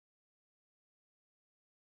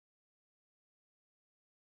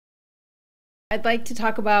I'd like to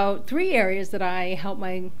talk about three areas that I help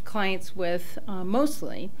my clients with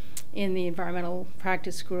mostly in the environmental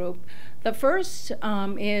practice group. The first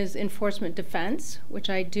is enforcement defense, which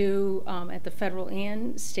I do at the federal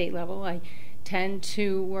and state level. I tend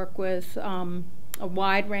to work with a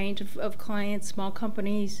wide range of clients, small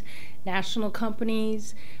companies, national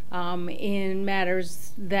companies, in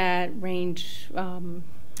matters that range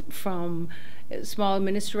from small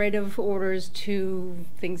administrative orders to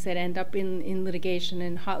things that end up in litigation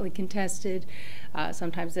and hotly contested,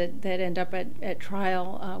 sometimes that end up at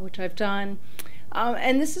trial, which I've done.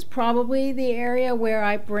 And this is probably the area where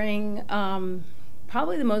I bring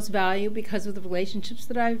probably the most value because of the relationships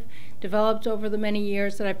that I've developed over the many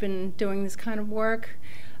years that I've been doing this kind of work.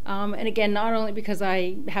 And again, not only because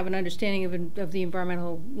I have an understanding of the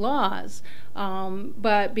environmental laws,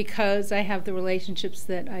 but because I have the relationships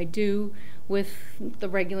that I do with the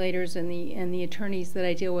regulators and the attorneys that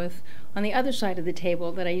I deal with on the other side of the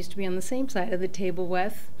table that I used to be on the same side of the table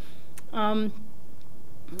with.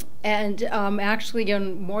 Actually,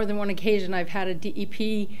 on more than one occasion, I've had a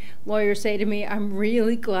DEP lawyer say to me, "I'm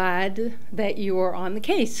really glad that you are on the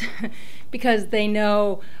case," because they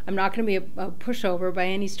know I'm not going to be a pushover by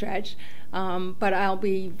any stretch, but I'll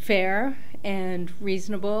be fair and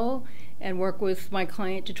reasonable and work with my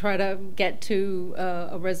client to try to get to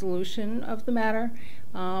a resolution of the matter.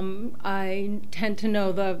 I tend to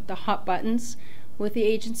know the hot buttons with the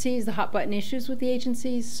agencies, the hot button issues with the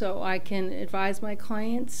agencies, so I can advise my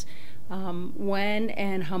clients when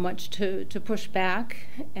and how much to push back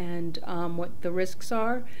and what the risks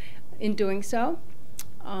are in doing so.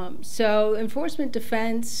 So enforcement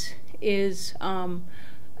defense is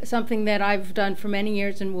something that I've done for many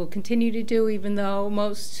years and will continue to do, even though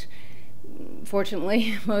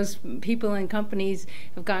fortunately, most people and companies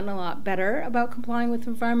have gotten a lot better about complying with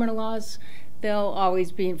environmental laws. There'll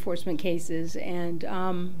always be enforcement cases, and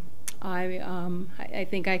I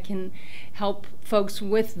think I can help folks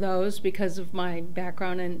with those because of my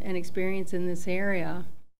background and experience in this area.